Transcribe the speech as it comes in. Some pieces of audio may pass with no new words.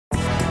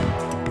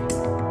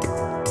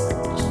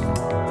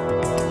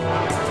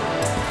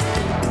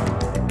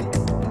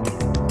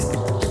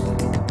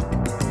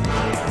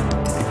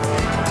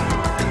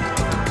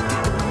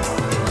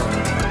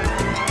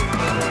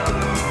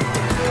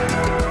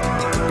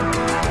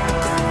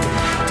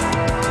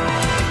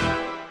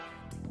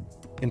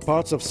In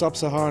parts of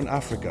sub-Saharan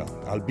Africa,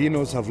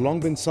 albinos have long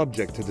been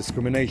subject to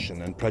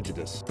discrimination and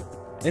prejudice.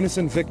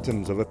 Innocent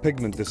victims of a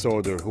pigment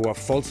disorder who are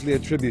falsely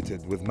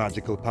attributed with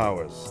magical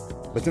powers.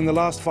 But in the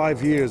last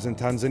 5 years in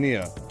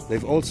Tanzania,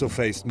 they've also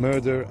faced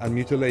murder and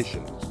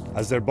mutilation,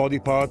 as their body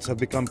parts have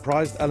become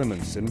prized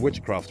elements in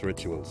witchcraft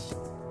rituals.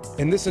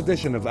 In this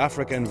edition of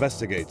Africa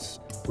Investigates,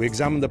 we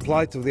examine the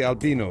plight of the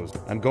albinos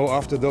and go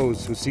after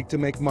those who seek to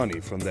make money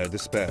from their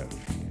despair.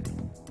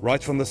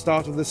 Right from the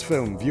start of this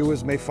film,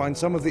 viewers may find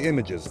some of the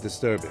images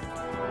disturbing.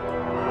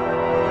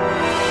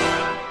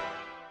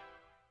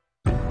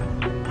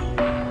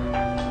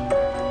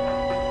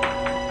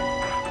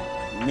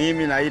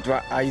 Mimi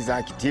naitwa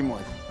Isaac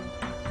Timothy,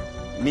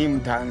 ni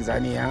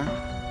Mtanzania.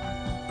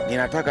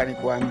 Ninataka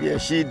nikuambie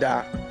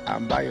shida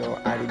ambayo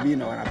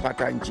albino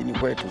wanapata nchini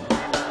kwetu.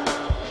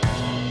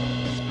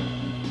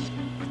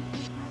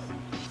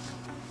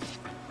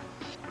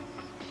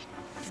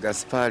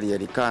 Gaspari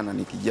Elikana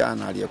ni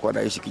kijana aliyekuwa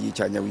anaishi kijiji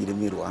cha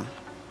Nyawilimirwa.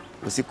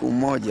 Usiku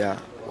mmoja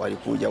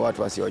walikuja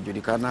watu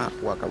wasiojulikana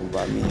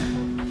wakamvamia.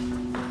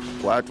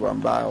 Watu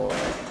ambao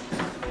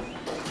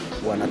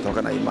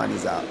wanatoka na imani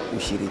za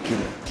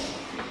ushirikina.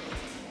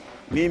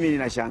 Mimi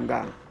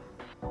ninashangaa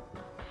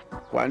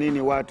kwa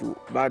nini watu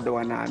bado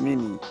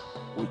wanaamini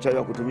uchawi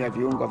wa kutumia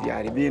viungo vya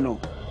albino.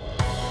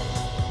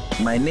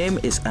 My name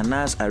is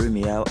Anas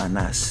Arimiao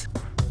Anas.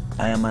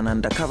 I am an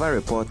undercover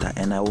reporter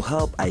and I will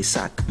help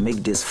Isaac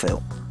make this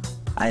film.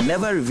 I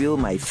never reveal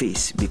my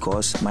face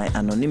because my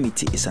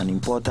anonymity is an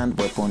important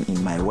weapon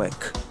in my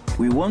work.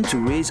 We want to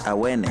raise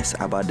awareness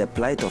about the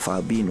plight of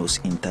albinos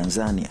in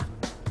Tanzania.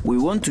 We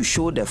want to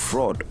show the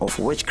fraud of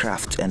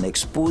witchcraft and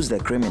expose the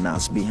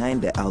criminals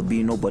behind the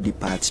albino body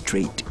parts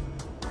trade.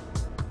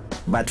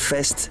 But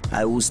first,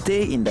 I will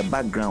stay in the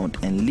background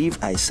and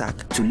leave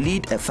Isaac to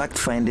lead a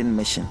fact-finding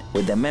mission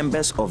with the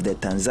members of the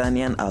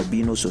Tanzanian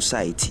Albino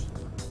Society.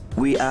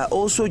 We are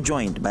also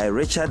joined by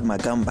Richard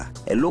Magamba,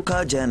 a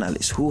local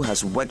journalist who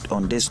has worked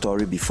on this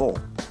story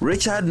before.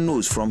 Richard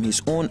knows from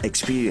his own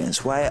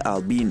experience why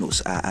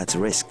albinos are at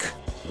risk.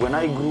 When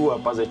I grew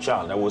up as a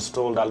child, I was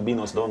told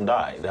albinos don't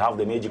die. They have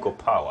the magical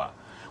power.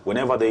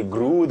 Whenever they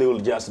grew, they will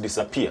just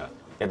disappear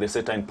at a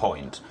certain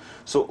point.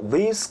 So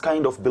this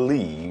kind of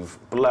belief,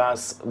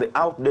 plus the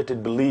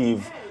outdated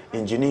belief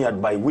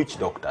engineered by witch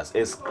doctors,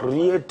 has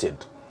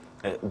created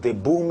the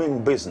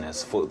booming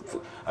business for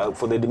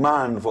the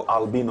demand for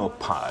albino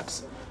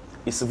parts.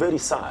 It's very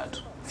sad.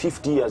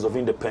 50 years of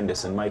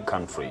independence in my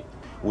country,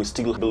 we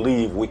still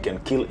believe we can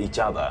kill each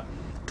other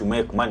to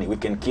make money. We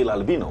can kill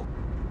albino.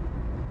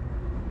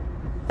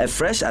 A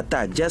fresh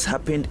attack just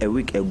happened a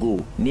week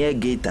ago near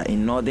Geita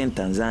in northern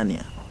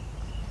Tanzania.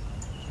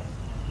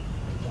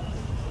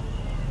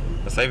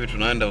 Sasa hivi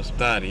tunaenda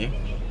hospitali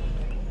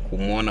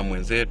kumuona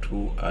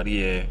mwenzetu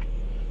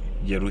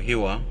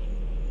aliyejeruhiwa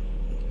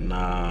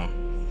na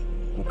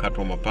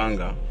kukatwa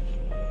mapanga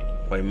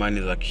kwa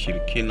imani za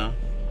kishirikina,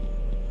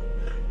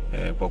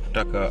 kwa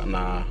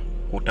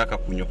kutaka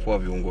kunyofoa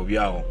viungo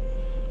vyao.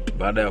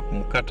 Baada ya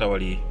kumkata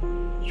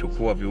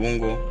walichukua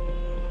viungo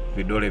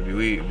vidole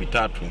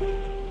vitatu.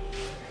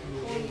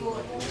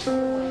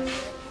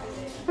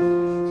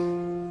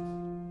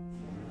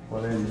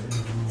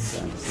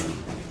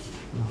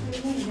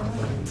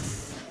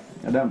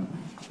 Adam,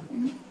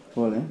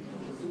 pole.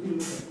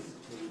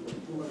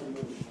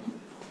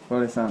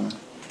 Pole sana.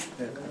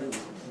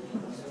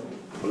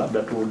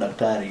 Labda tu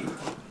daktari,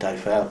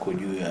 taarifa yako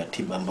juu ya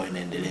tiba ambayo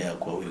inaendelea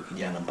kwa huyu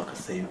kijana mpaka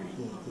sasa hivi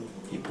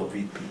ipo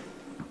vipi?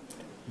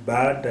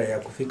 Baada ya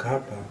kufika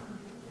hapa,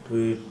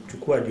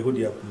 tulichukua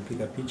juhudi ya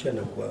kumpiga picha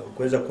na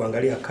kuweza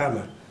kuangalia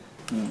kama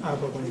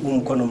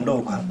mkono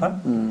mdogo hapa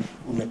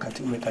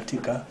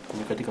umekatika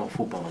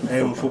mfupa.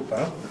 Mfupa.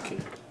 Okay.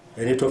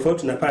 Ni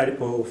tofauti na pale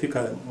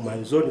alipofika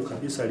mwanzoni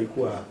kabisa,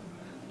 alikuwa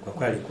kwa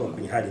kweli alikuwa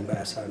kwenye hali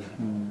mbaya sana.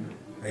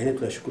 Lakini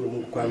tunashukuru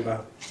Mungu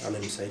kwamba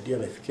amemsaidia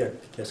na kufikia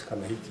kiasi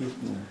kama hiki.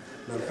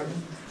 Na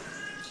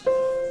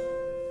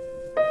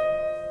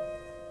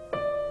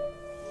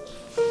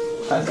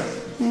sasa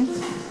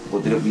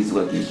potele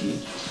kuizuka kiki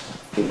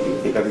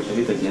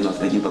ekabisa kijana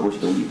sasa mpaka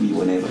ushika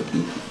ujione hapa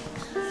kiki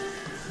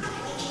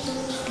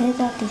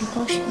Teta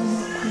tilikoshi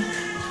mkuu.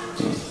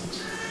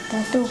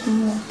 Tato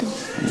kumoto.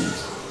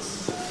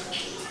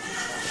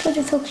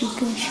 Todo toki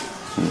kesho.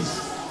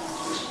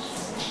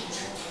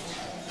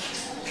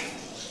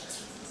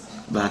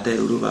 Baadaye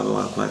uru baba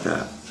wako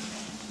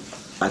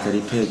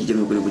atalipea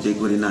kijana kule kuja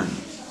kule nani?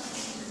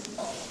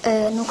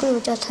 Nuko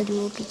yote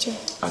atalibogije.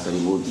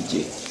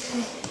 Atalibogije.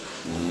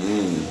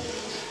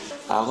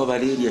 Aho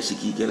bali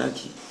yashikike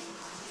laki.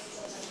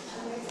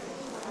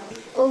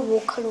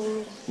 Obu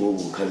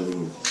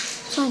kalulu.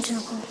 Sanje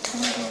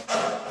nakutanga.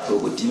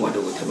 Obutimwa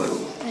ndogutabaru.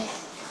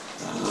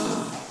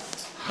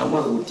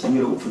 Hamwa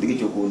utimira ufundike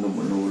cyo kuno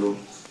munulo.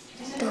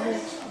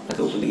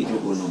 Ata ufundike cyo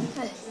kuno.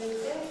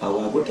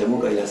 Awa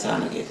gotemuka ila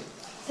sana kete.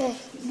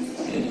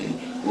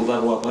 Uba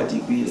wapati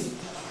kwile.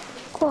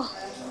 Kwa.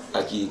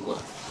 Akikwa.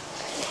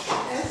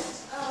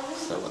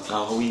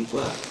 Sawa aho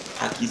wikwa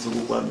akizuku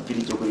kwa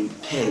mpili cyo kuri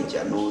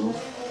peja nono.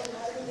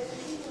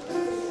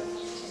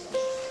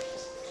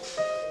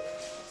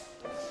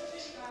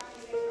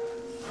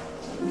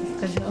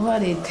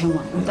 wale tema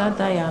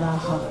utata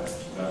yaraha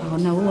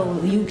ona uwa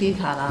yuki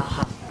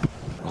karaha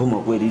homa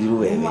kweli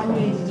wewe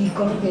mwanwe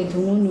jikoroke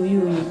tungunu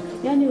yuyu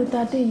yani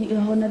utate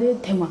ona le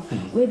tema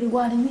wewe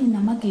wale mimi na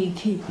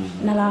mageke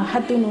na la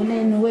hatu no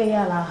ne we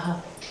yaraha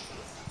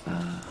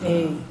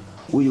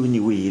huyu ni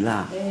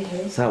wila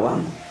sawa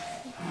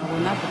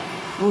abona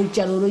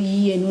ujaruro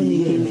yiye no ni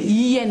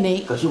yiye ne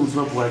kasho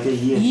mslopu waje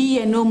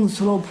yiye no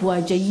mslopu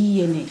waje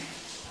yiye ne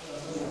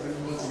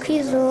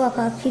Kizo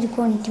akapiri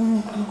kwa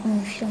nitimu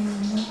kumufisha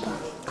mnumpa.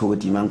 Kwa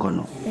tima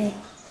nkono?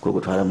 Kwa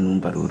kutwala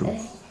mnumpa ruru?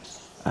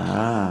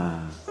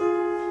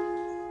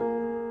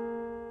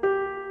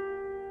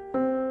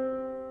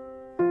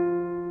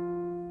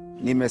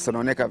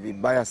 Nimesononeka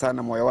vibaya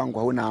sana, moyo wangu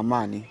hauna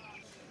amani.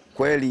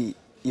 Kweli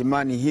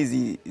imani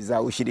hizi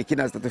za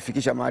ushirikina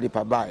zitatufikisha mahali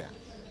pabaya.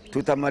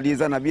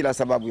 Tutamalizana bila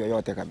sababu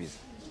yoyote kabisa.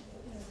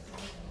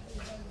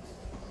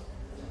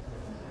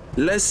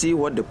 Let's see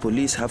what the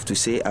police have to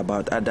say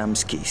about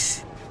Adam's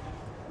case.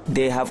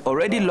 They have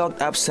already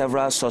locked up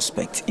several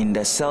suspects in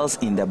the cells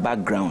in the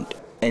background,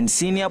 and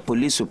Senior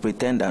Police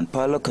Superintendent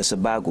Paulo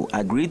Casabago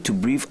agreed to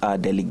brief our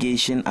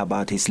delegation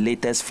about his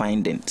latest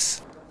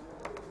findings.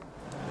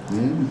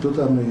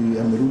 Mtoto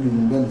amerudi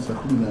nyumbani saa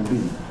 12,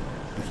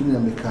 lakini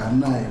amekaa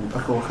naye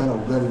mpaka wakala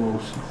ugali wa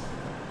usiku.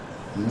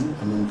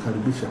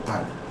 Amemkaribisha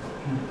pale.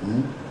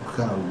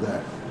 Wakala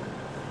ugali.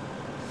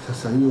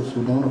 Sasa hiyo si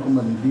unaona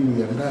kama ni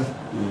dili ya ndani.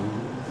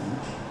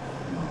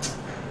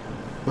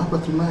 Baba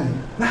tunaye.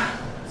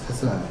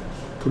 Sasa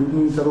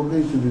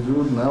tulimuinterrogate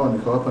vizuri na hawa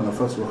nikawapa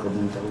nafasi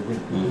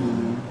wakamuinterrogate.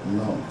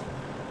 No.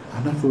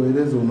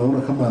 Anapoeleza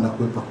unaona kama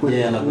anakwepa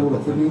kwepa.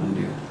 Lakini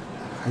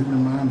haina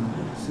maana.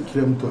 Si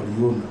kila mtu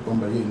aliona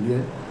kwamba yeye ndiye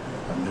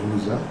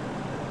ameuza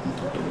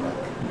mtoto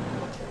wake.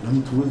 Na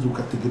mtu wewe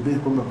ukategemea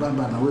kwamba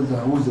baba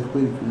anaweza auze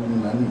kweli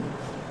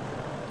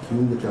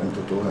kiungo cha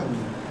mtoto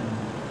wake.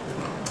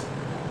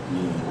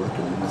 Ni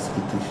watu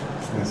wanasikitisha.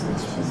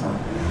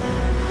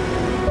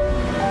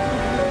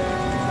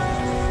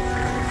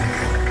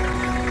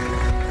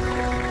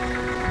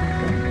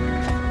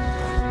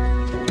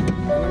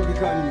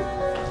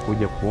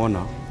 Kuja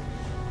kuona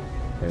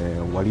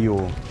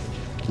walio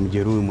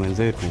mjeruhi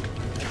mwenzetu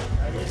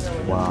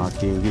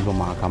wakiingizwa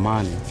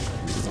mahakamani,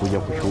 kuja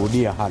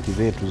kushuhudia haki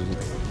zetu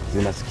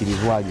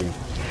zinasikilizwaje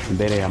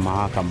mbele ya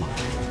mahakama.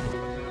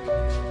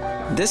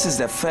 This is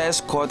the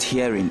first court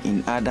hearing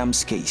in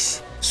Adam's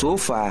case. So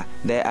far,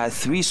 there are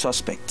 3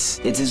 suspects.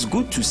 It is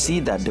good to see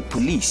that the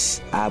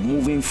police are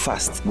moving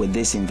fast with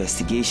this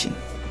investigation.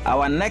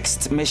 Our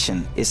next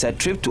mission is a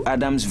trip to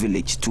Adam's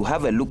village to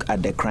have a look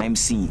at the crime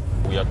scene.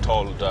 We are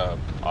told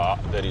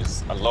there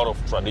is a lot of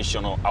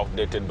traditional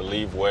outdated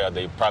belief where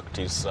they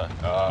practice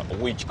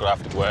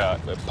witchcraft, where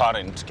a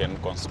parent can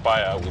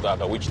conspire with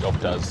other witch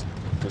doctors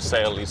to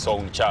sell his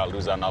own child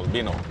who's an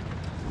albino.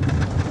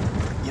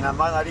 Ina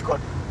maana liko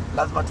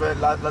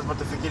lazima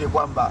tufikiri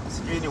kwamba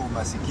sijui ni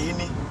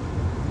umasikini,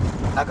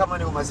 na kama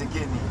ni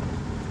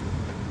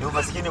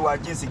umasikini wa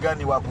jinsi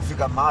gani wa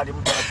kufika mahali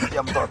mtu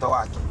anafikia mtoto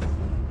wake.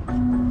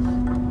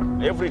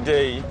 Every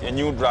day a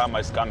new drama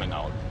is coming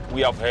out.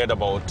 We have heard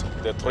about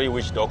the 3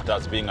 witch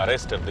doctors being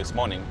arrested this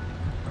morning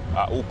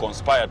who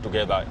conspired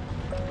together.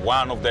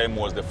 One of them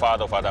was the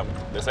father of Adam.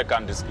 The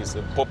second is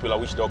a popular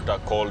witch doctor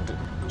called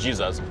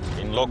Jesus.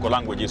 In local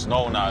language is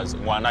known as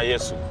Mwana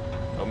Yesu.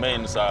 It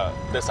means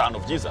the son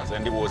of Jesus,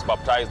 and he was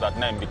baptized that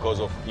name because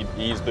of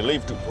he is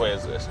believed to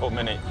have so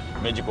many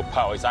magical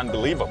powers. It's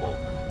unbelievable.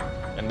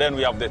 And then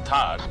we have the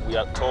third. We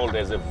are told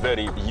there's a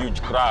very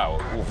huge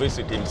crowd who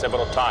visit him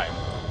several times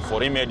for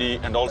remedy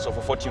and also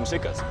for fortune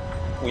seekers.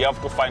 We have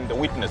to find the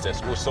witnesses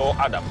who saw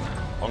Adam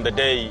on the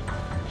day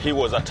he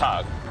was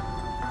attacked.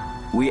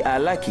 We are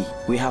lucky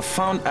we have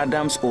found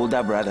Adam's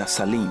older brother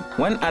Salim.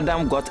 When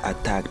Adam got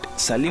attacked,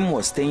 Salim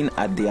was staying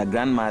at their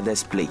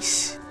grandmother's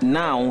place.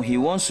 Now he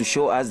wants to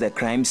show us the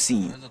crime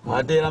scene.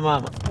 Watera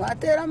mama.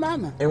 Watera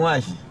mama.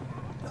 Enwashi.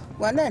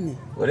 Wanani?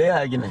 Ule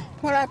hagine.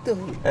 Moratu.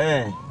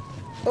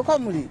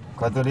 Okamuli.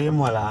 Kwatori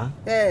mwala.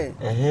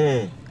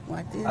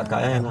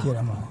 Akaena.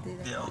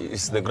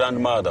 It's the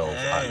grandmother of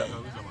Adam.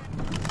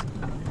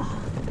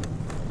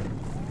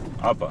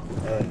 Apa.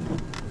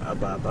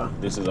 Apa.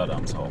 This is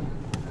Adam's home.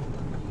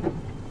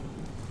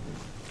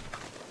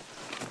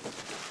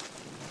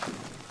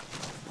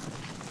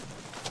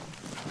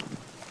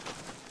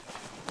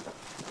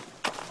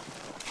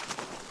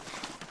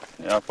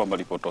 Hapa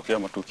malipotokea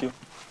matukio?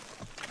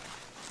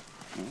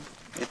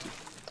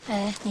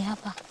 Ni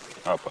hapa.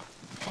 Hapa?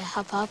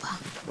 Hapa.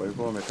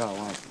 Walikuwa wamekaa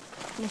wapi?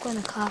 Nilikuwa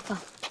nakaa hapa.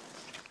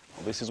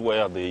 This is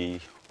where they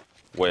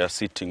were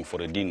sitting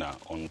for a dinner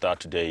on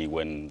that day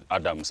when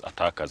Adam's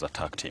attackers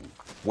attacked him.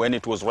 When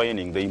it was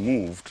raining, they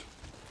moved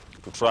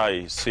to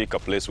try seek a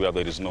place where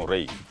there is no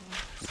rain.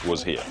 It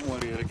was here.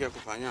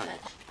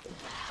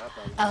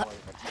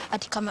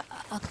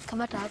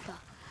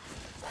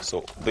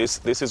 So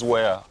this is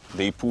where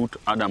they put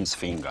Adam's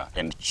finger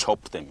and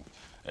chopped them,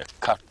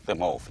 cut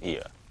them off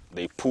here.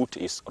 They put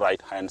his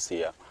right hands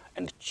here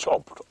and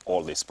chopped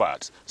all these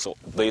parts. So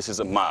this is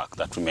a mark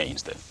that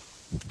remains there.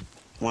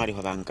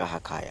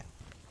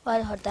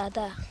 wale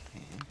hodada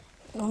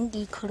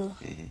nungi kuru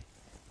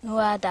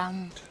nuwa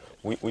damu.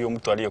 Huyo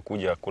mtu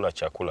aliyekuja kula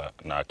chakula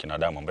na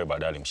kinadamu ambaye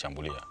baadaye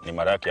alimshambulia ni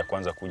mara yake ya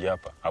kwanza kuja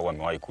hapa au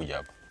amewahi kuja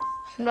hapa?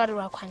 Ndo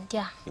wa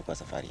kwanza. Ilikuwa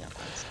safari ya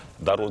kwanza.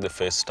 That was the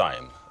first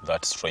time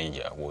that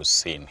stranger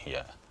was seen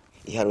here.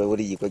 Iharwe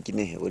uri yiko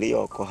kinehe uri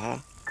yokoha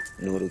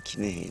nuru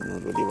kinehe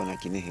nuru libona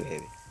kinehe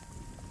wewe.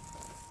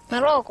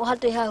 Maroko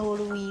hatu ha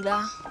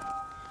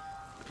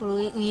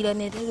wira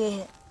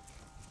netege.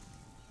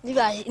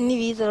 Niba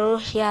nibizoro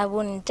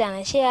shyabone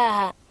cyane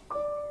shyaha.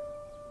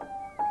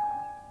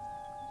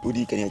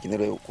 Uri kanya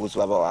kinero kuhusu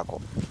baba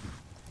wako.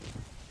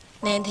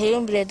 Nende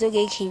mbele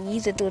toge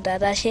kibize to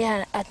dada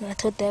shyaha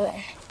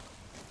atnatotewe.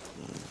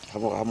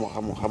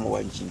 Hamo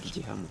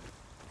wanchingije hamo.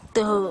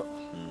 To.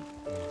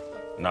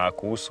 Na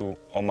kuhusu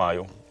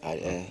Omayo,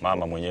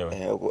 mama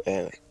mwenyewe.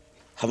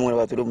 Hamo na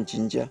watu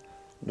mchinja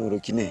nuru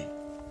kinehe.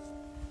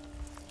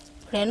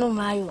 Reno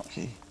mayo.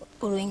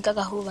 Uruinga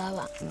gahu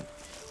baba.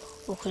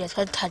 Ukuri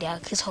twatari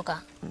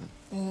akisoka.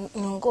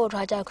 Ngo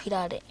twaja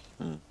kwirare.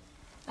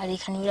 Ari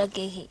kanira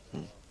gehe.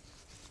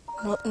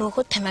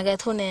 Nuko temaga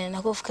tone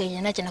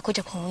nakufuke naje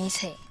nakuja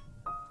kumwise.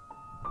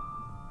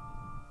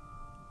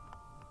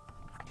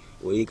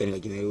 Oyi kanira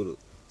kinero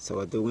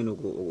sabato ngeno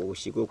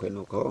ushiko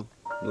kwenoko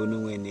nono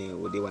mwene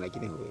udi wana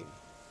kinehe wewe.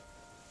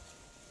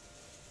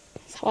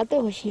 Sabato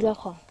ushira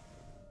ko.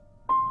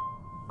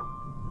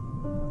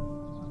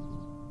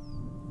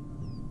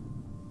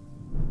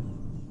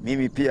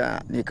 Mimi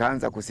pia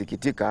nikaanza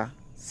kusikitika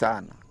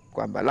sana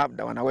kwamba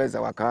labda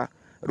wanaweza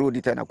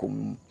wakarudi tena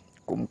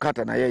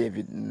kumkata na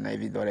yeye na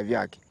vidole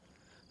vyake.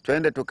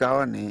 Twende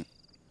tukaone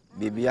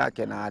bibi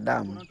yake na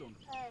Adamu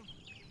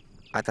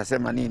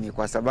atasema nini,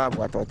 kwa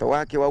sababu watoto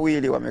wake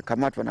wawili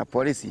wamekamatwa na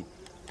polisi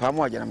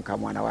pamoja na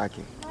mkamwana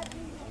wake.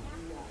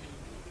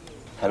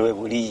 Harwe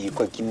buri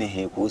ko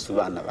kinehe kuhusu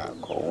bana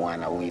bako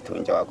mwana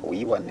witonja wako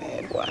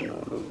wibone rwano.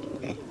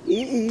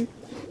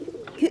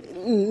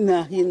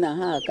 Na hina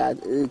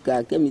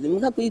haka kemize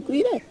muka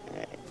kuikwire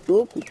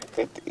toku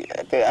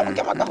te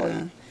amukama kahoyi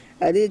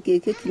ari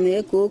keke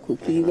kineko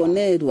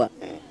kukibonerwa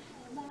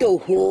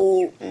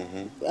toho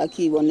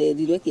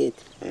akibonerirwe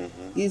kete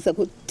gisa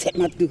ko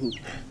tematuhu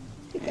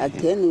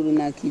atenuru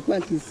na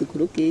kikwa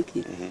kisikuru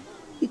keke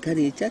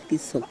ikarecha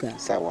kisoka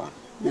sawa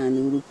na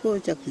nuruko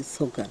cha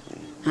kisoka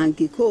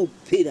hangiko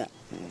pira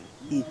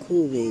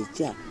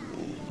ikubecha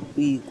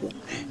wigwa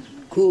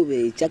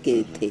kubecha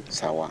kete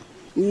sawa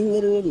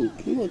niwereru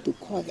kiwo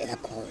tukovera.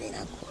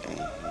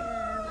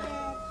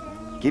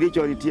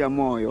 Kilichonitia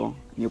moyo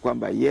ni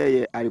kwamba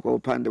yeye alikuwa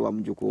upande wa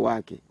mjukuu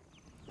wake,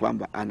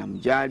 kwamba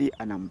anamjali,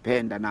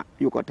 anampenda na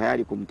yuko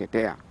tayari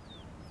kumtetea.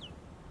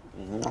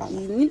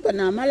 Nipa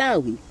na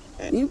Malawi,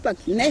 nipa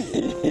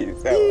kinehe.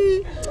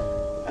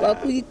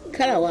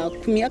 Wakuikala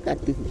wakumiaka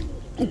tu.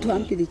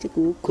 Tuampiliche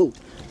kuko.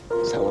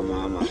 Sawa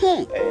mama.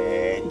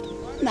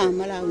 Na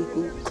Malawi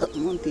ku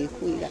monte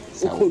kuira.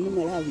 Uko ni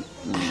Malawi.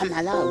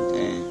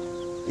 Malawi.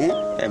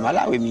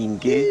 Malawi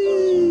mingi.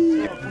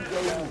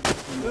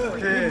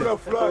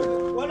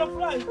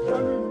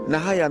 Na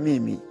haya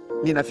mimi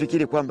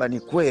ninafikiri kwamba ni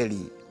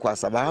kweli, kwa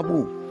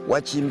sababu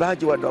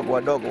wachimbaji wadogo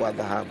wadogo wa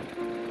dhahabu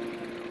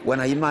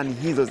wana imani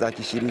hizo za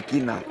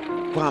kishirikina,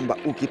 kwamba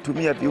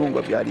ukitumia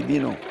viungo vya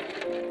albino,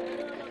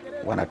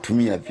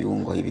 wanatumia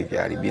viungo hivi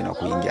vya albino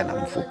kuingia na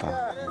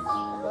mfupa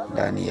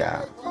ndani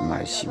ya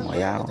mashimo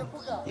yao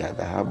ya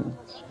dhahabu.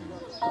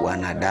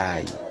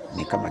 Wanadai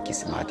ni kama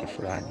kisimati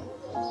fulani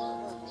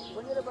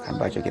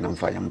ambacho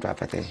kinamfanya mtu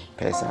apate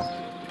pesa.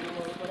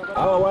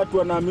 Hawa watu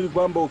wanaamini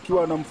kwamba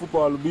ukiwa na mfupa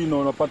wa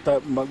albino unapata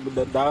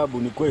dhahabu.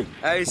 Ni kweli?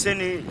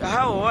 Aiseni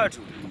hao watu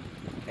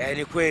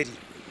ni kweli.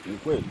 Ni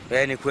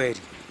kweli? Ni kweli.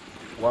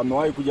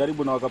 Wamewahi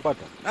kujaribu na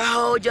wakapata?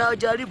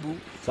 Hawajaribu.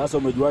 Sasa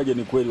umejuaje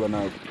ni kweli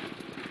wanao?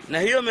 Na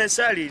hiyo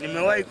mesali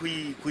nimewahi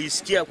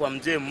kuisikia kwa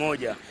mzee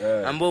mmoja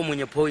ambao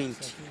mwenye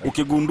point.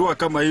 Ukigundua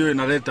kama hiyo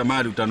inaleta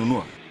mali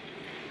utanunua?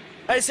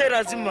 Aisee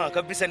lazima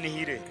kabisa ni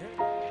hile.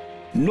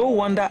 No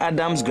wonder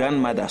Adam's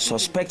grandmother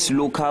suspects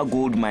local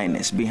gold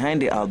miners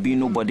behind the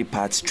albino body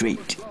parts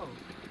trade.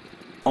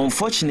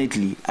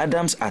 Unfortunately,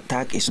 Adam's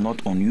attack is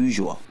not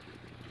unusual.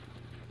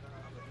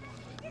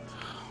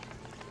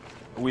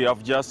 We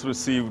have just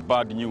received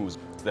bad news.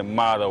 The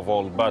mother of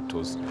all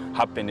battles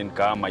happened in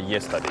Kahama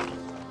yesterday.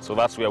 So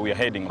that's where we are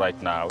heading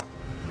right now.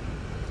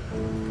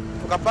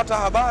 Tukapata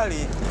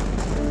habari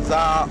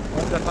za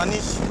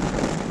utatanishi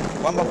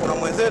kwamba kuna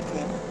mwenzetu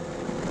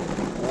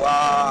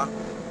wa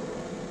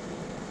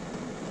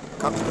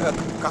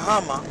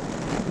Kahama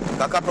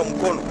kakatwa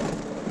mkono.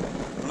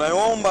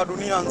 Tunaomba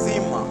dunia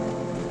nzima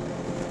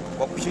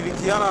kwa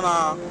kushirikiana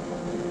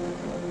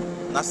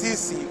na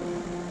sisi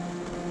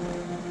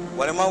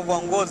walemavu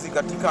wa ngozi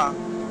katika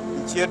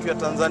nchi yetu ya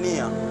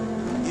Tanzania,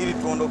 ili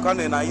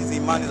tuondokane na hizi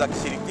imani za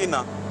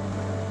kishirikina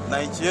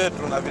na nchi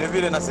yetu, na vile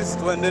vile na sisi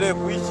tuendelee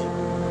kuishi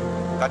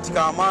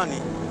katika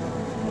amani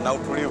na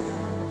utulivu.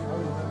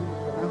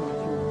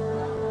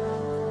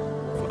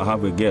 I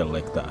have a girl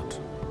like that.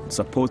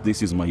 Suppose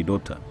this is my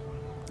daughter.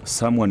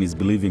 Someone is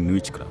believing in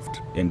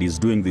witchcraft and is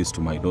doing this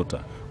to my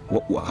daughter.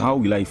 how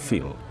will I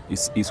feel?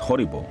 It's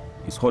horrible.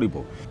 It's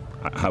horrible.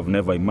 I have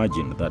never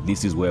imagined that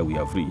this is where we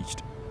have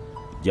reached.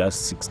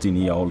 Just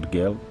 16-year-old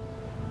girl?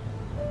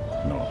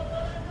 No.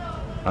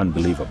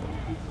 Unbelievable.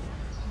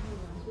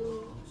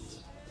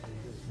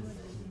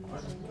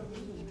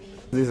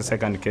 This is the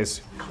second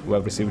case we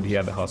have received here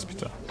at the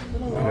hospital.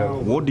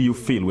 What do you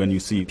feel when you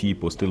see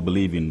people still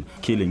believe in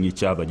killing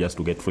each other just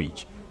to get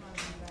rich?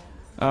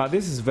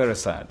 This is very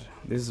sad.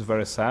 This is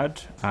very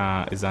sad.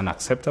 It's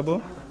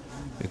unacceptable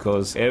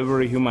because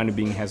every human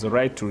being has a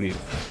right to live.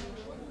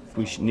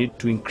 We need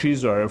to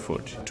increase our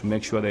effort to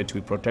make sure that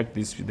we protect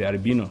the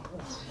albino,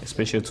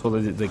 especially so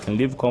that they can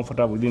live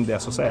comfortably within their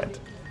society.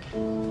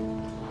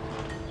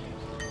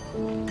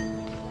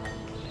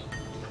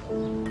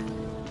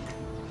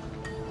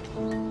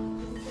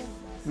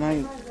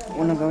 Mai,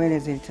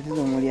 unagaweleza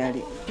tatizo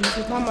muliali.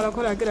 Nisitamala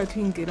kola kila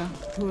twingira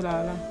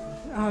tulala.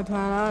 Aha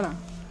twalala.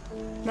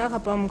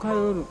 Nakapa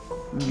mukalulu.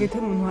 Gete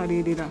muntu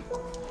haririra.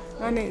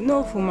 Nane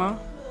nofuma.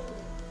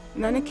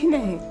 Nane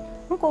kinehe.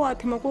 Uko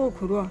watima ko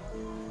kurwa.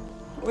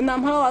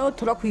 Unampala wayo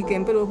tura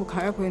kwigembero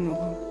kukaya kwenu.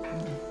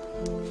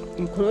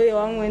 Mukoroye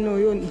wangwe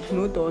noyo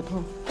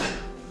nodoto.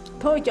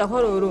 Toja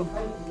kororo.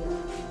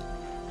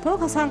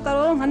 Toka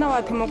sankaroro ngana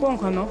watima ko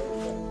nkono.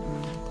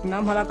 The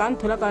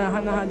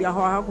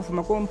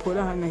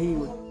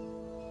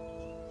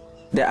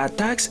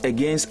attacks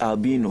against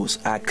albinos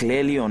are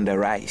clearly on the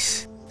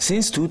rise.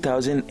 Since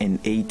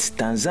 2008,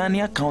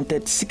 Tanzania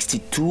counted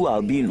 62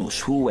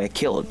 albinos who were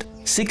killed,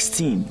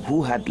 16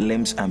 who had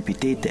limbs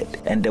amputated,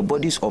 and the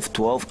bodies of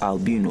 12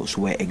 albinos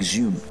were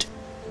exhumed.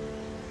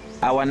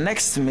 Our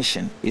next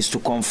mission is to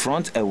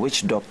confront a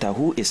witch doctor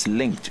who is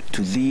linked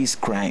to these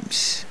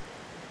crimes.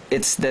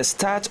 It's the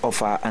start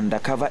of our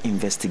undercover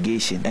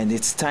investigation, and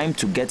it's time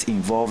to get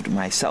involved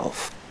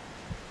myself.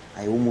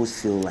 I almost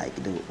feel like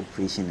the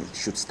operation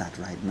should start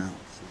right now.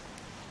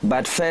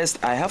 But first,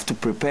 I have to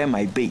prepare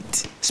my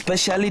bait,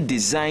 specially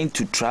designed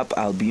to trap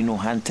albino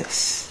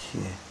hunters.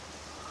 Yeah.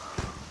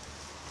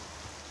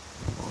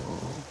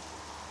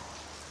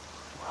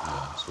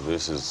 Wow. So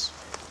this is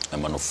a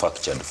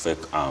manufactured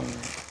fake arm.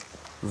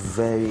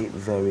 Very,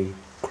 very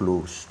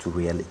close to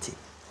reality.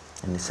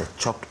 And it's a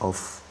chopped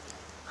off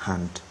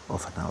hand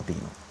of an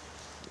albino.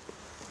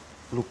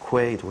 Look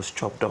where it was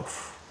chopped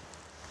off.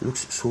 It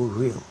looks so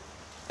real.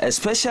 A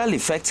special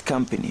effects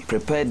company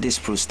prepared this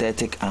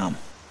prosthetic arm,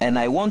 and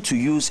I want to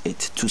use it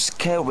to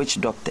scare witch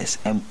doctors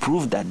and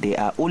prove that they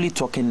are only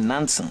talking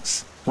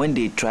nonsense when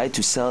they try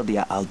to sell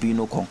their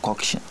albino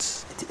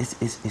concoctions.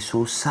 It's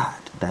so sad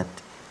that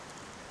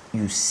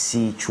you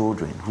see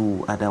children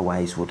who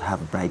otherwise would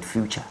have bright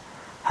future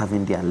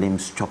having their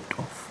limbs chopped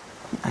off.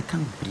 I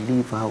can't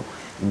believe how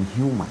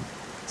inhuman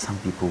some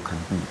people can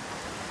be.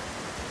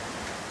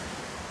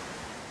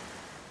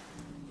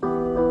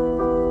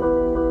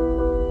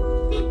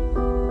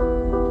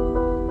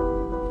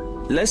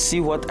 Let's see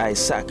what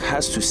Isaac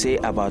has to say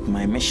about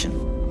my mission.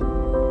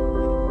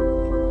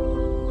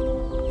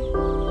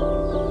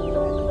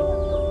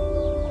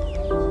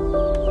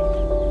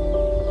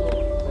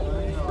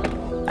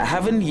 I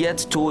haven't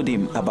yet told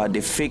him about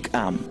the fake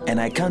arm, and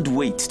I can't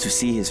wait to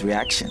see his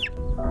reaction.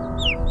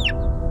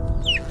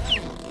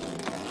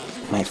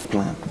 My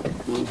plan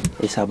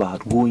is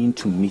about going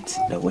to meet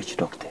the witch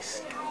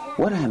doctors.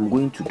 What I am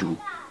going to do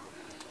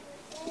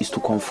is to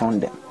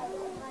confront them.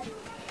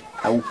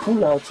 I will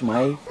pull out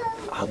my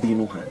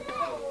albino hand.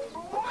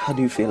 How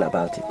do you feel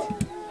about it?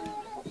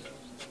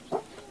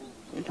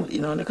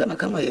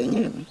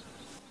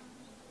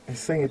 I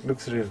think it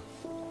looks real.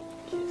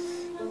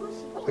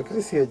 Look at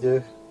this here,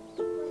 Jeff.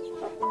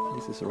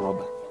 This is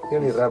rubber.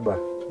 Only rubber.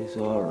 It's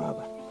all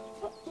rubber.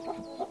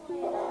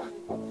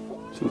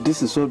 So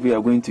this is what we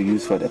are going to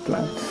use for the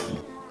plant.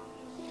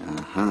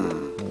 Aha.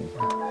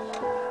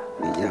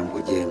 Ni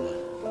jambo jema.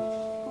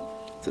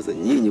 Sasa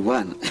nyinyi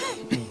bwana.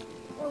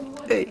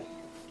 Hey.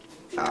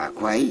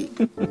 Kwa hii.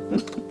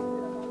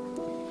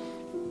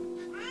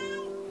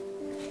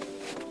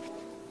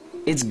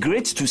 It's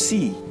great to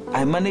see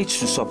I managed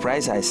to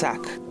surprise Isaac.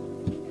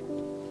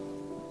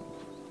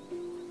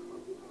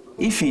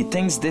 If he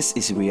thinks this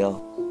is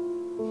real,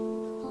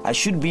 I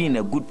should be in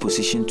a good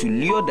position to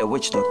lure the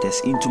witch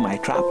doctors into my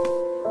trap.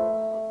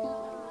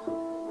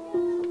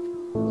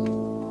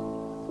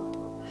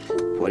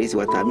 Polisi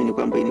wataamini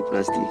kwamba hii ni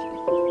plastiki.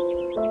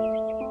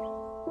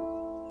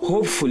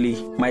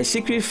 Hopefully, my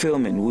secret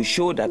filming will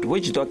show that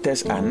witch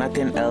doctors are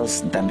nothing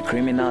else than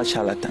criminal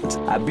charlatans,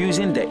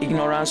 abusing the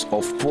ignorance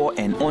of poor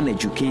and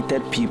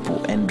uneducated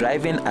people and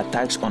driving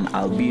attacks on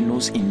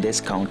albinos in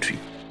this country.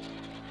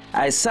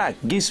 Isaac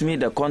gives me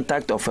the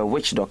contact of a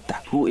witch doctor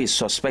who is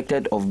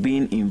suspected of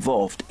being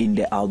involved in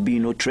the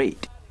albino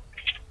trade.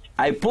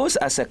 I pose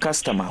as a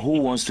customer who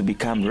wants to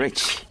become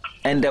rich,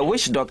 and the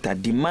witch doctor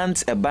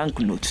demands a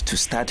banknote to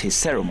start his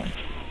ceremony.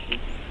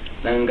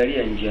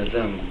 Naangalia njia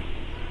zangu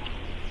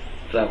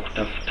za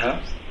kutafuta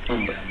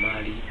mambo ya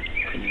mali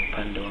kwenye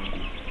upande wangu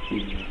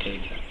mimi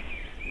mteja.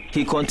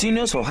 He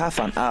continues for half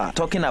an hour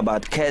talking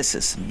about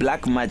curses,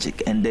 black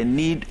magic, and the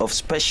need of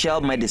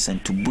special medicine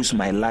to boost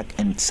my luck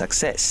and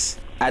success.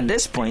 At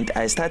this point,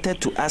 I started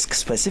to ask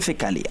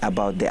specifically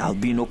about the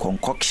albino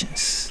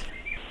concoctions.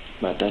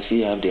 But does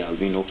he have the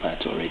albino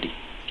part already?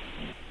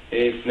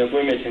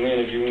 Sinakuwa imechanganya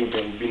na viungo vya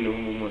albino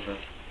humo sasa.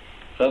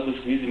 Sababu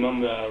siku hizi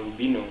mambo ya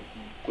albino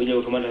kuja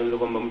ukamata naweza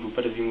kwamba mtu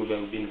upate viungo vya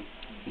albino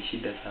ni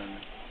shida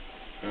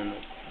sana.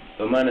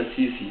 Kwa maana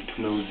sisi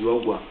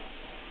tunauziwa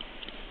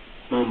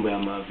mambo ya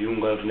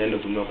maviungo au tunaenda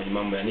kununua kwenye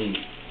mambo ya nini?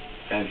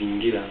 Ya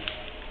vingira.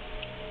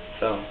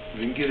 Sawa.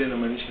 Vingira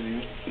inamaanisha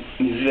nini?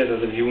 Ni zile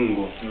sasa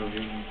viungo.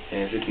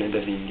 Sisi tunaenda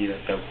vingira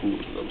kwa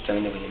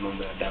kuchanganya kwenye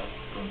mambo ya dawa.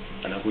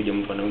 Anakuja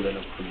mtu anauza na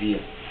kuzia.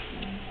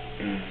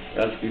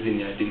 Siku hizi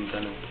ni adimu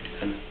sana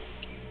kupatikana.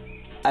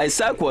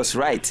 Isaac was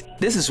right.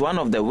 This is one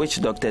of the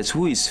witch doctors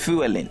who is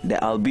fueling the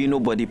albino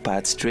body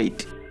parts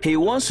trade. He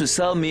wants to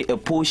sell me a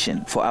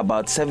potion for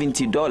about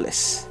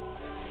 $70.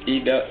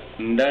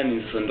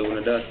 Ndani sasa ndo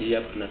una dawa hii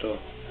hapa tunatoa.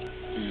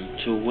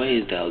 So where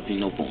is the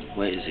albino bone?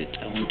 Where is it?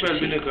 I want to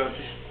see.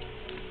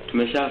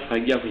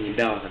 Tumeshafagia kwenye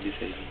dawa kabisa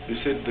hivi. You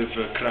said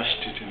they've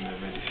crushed it in the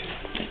medicine.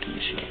 Let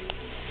me see.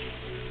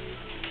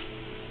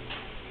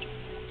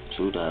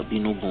 So the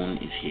albino bone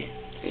is here.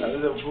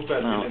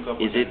 Now,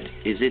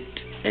 is it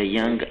a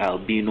young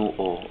albino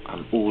or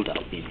an old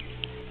albino?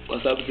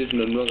 Kwa sababu sisi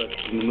tunanunua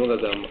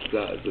za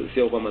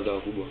sio kama za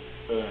wakubwa.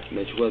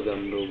 Tunachukua za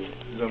mdogo.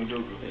 Za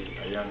mdogo.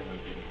 A young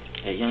albino.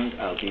 A young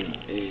albino.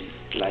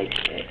 Like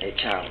a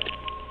child.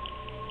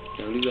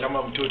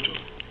 Kama mtoto.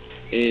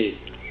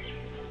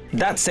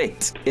 That's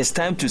it. It's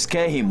time to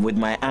scare him with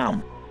my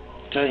arm.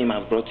 Tell him I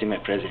brought him a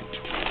present.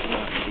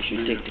 You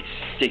should take this.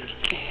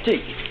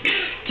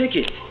 Take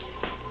it.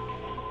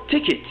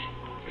 Take it.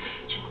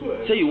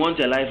 Say you want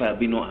a live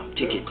albino arm.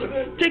 Take it.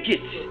 Take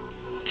it.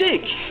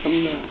 Take.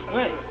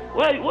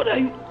 Why? What are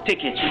you?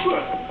 Take it.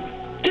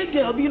 Take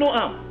the albino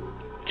arm.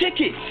 Take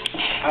it.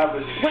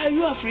 Why are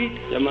you afraid?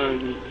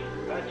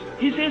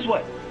 He says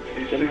what?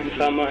 He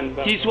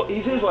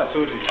says what?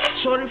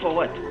 Sorry for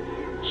what?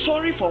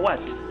 Sorry for what?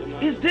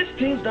 Is this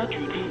things that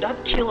you do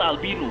that kill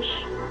albinos?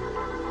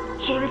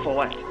 Sorry for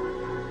what?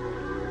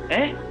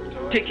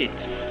 Take it.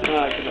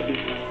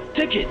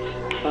 Take it.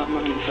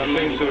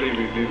 Sorry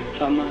with you.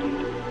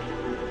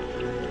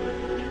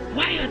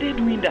 Why are they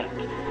doing that?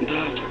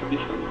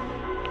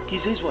 He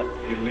says what?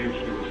 He leaves,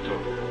 he will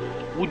stop.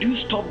 Would you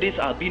stop these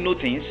albino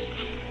things?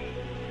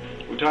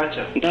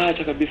 Utacha. He's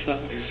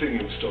saying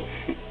he will stop.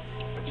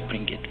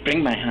 Bring it.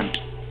 Bring my hand.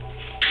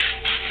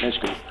 Let's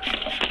go.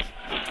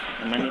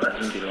 The money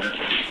doesn't belong to me.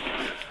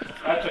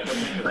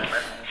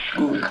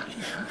 Good.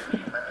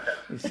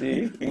 You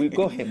see, we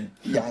got him.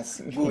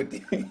 Yes,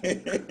 good.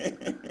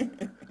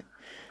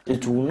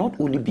 It will not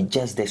only be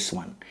just this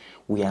one.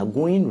 We are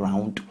going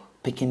round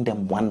picking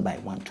them one by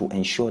one to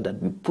ensure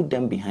that we put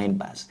them behind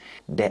bars.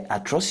 The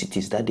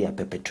atrocities that they are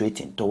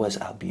perpetrating towards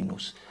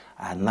albinos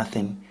are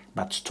nothing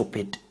but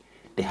stupid.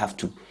 They have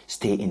to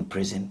stay in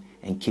prison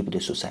and keep the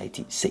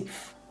society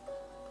safe.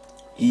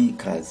 Hii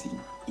kazi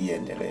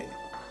iendelee.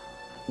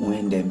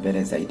 Muende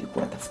mbele zaidi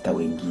kuwatafuta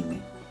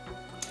wengine.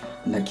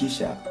 Na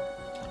kisha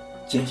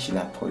jeshi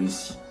la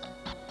polisi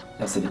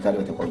na serikali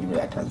yote kwa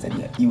ujumla ya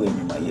Tanzania iwe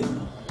nyuma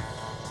yenu.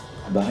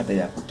 Baada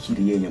ya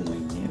kukiri yeye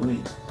mwenyewe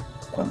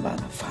kwamba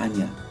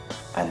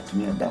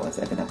anatumia dawa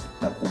zake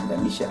na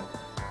kuunganisha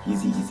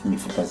hizi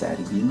mifupa za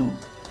albino,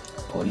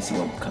 polisi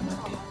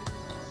wamkamate.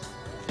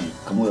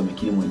 Kama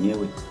wamekiri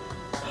mwenyewe,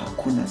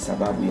 hakuna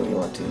sababu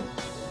yoyote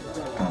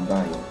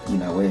ambayo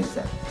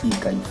inaweza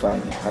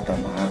ikaifanya hata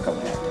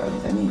mahakama ya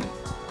Tanzania,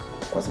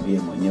 kwa sababu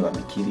yeye mwenyewe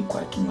amekiri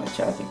kwa kinywa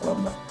chake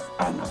kwamba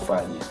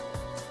anafanya.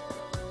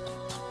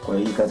 Kwa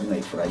hiyo kazi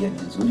naifurahia,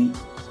 ni nzuri,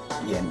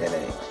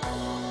 iendelee.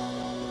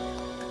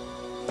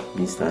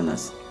 Mr.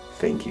 Anas,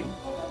 thank you.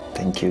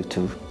 Thank you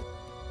too.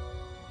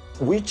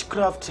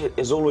 Witchcraft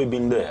has always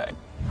been there.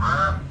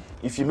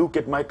 If you look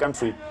at my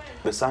country,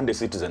 the Sunday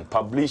Citizen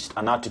published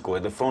an article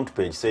at the front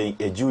page saying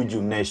a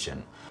Juju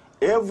nation.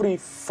 Every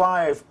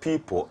 5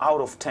 people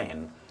out of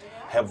 10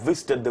 have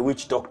visited the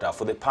witch doctor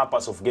for the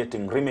purpose of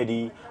getting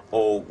remedy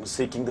or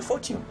seeking the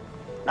fortune.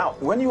 Now,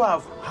 when you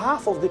have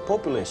half of the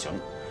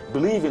population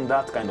believing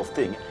that kind of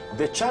thing,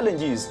 the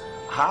challenge is,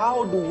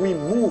 how do we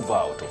move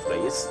out of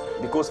this?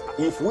 Because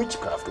if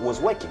witchcraft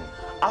was working,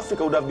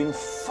 Africa would have been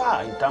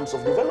far in terms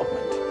of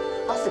development.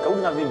 Africa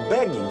wouldn't have been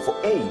begging for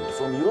aid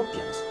from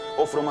Europeans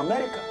or from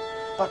America.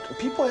 But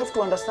people have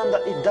to understand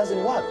that it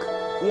doesn't work.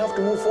 We have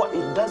to move forward.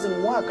 It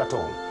doesn't work at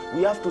all.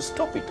 We have to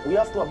stop it. We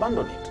have to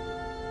abandon it.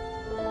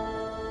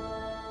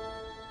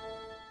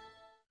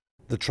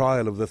 The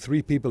trial of the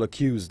 3 people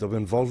accused of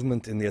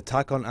involvement in the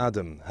attack on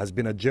Adam has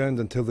been adjourned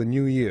until the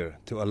new year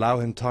to allow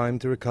him time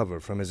to recover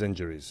from his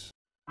injuries.